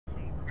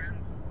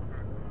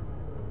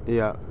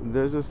Yeah,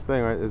 there's this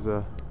thing, right?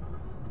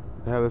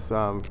 They have this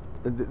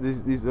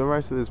these remember I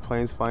said there's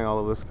planes flying all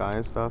over the sky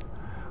and stuff.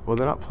 Well,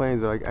 they're not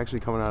planes. They're like actually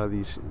coming out of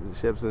these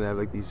ships, and they have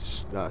like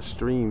these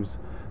streams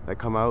that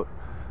come out,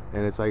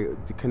 and it's like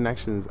the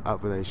connections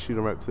up, and they shoot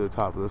them right to the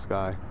top of the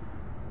sky.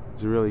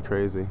 It's really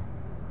crazy.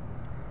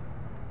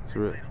 It's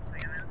real.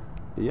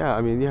 Yeah,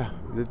 I mean, yeah,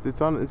 it's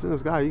in the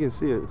sky. You can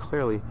see it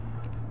clearly.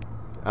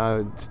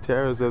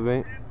 Tara's with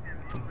me.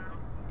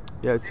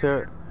 Yeah,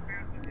 Tara.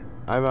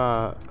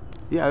 I've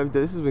yeah,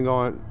 this has been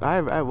going. I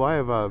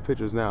have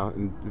pictures now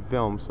and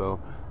film, so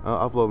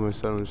I'll upload them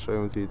and show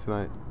them to you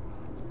tonight.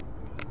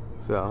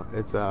 So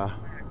it's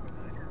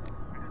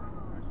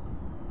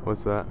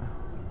what's that?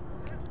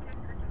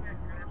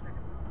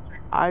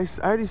 I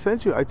already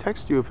sent you. I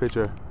texted you a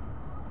picture.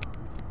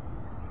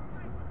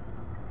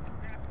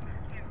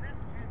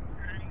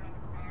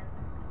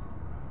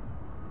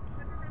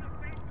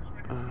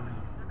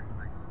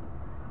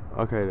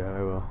 Okay, then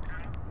I will.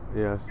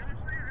 Yes.